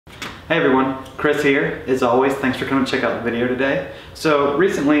Hey everyone, Chris here. As always, thanks for coming to check out the video today. So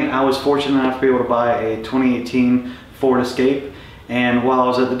recently I was fortunate enough to be able to buy a 2018 Ford Escape, and while I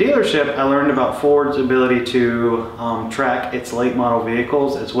was at the dealership I learned about Ford's ability to track its late model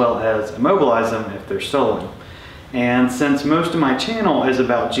vehicles as well as immobilize them if they're stolen. And since most of my channel is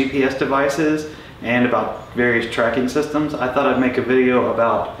about GPS devices and about various tracking systems, I thought I'd make a video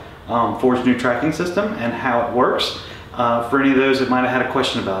about Ford's new tracking system and how it works for any of those that might have had a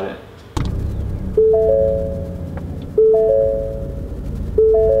question about it.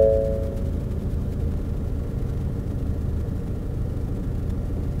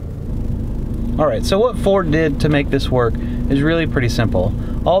 Alright, so what Ford did to make this work is really pretty simple.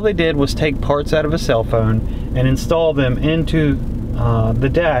 All they did was take parts out of a cell phone and install them into the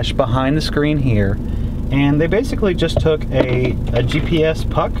dash behind the screen here, and they basically just took a GPS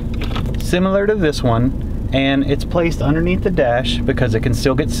puck similar to this one, and it's placed underneath the dash because it can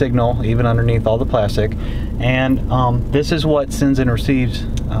still get signal even underneath all the plastic, and this is what sends and receives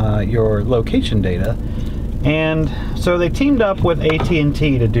your location data. And so they teamed up with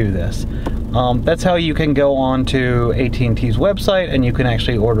AT&T to do this. That's how you can go on to AT&T's website and you can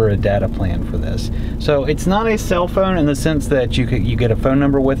actually order a data plan for this. So it's not a cell phone in the sense that you get a phone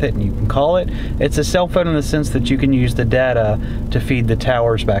number with it and you can call it. It's a cell phone in the sense that you can use the data to feed the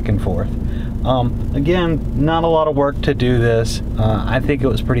towers back and forth. Again, not a lot of work to do this. I think it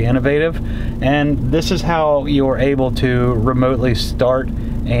was pretty innovative, and this is how you're able to remotely start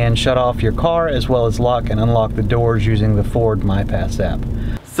and shut off your car as well as lock and unlock the doors using the Ford MyPass app.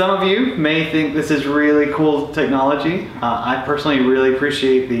 Some of you may think this is really cool technology. I personally really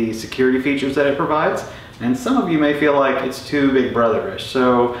appreciate the security features that it provides, and some of you may feel like it's too big brotherish.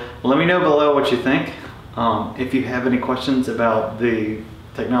 So let me know below what you think. If you have any questions about the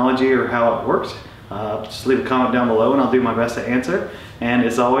technology or how it works, just leave a comment down below and I'll do my best to answer. And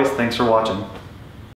as always, thanks for watching.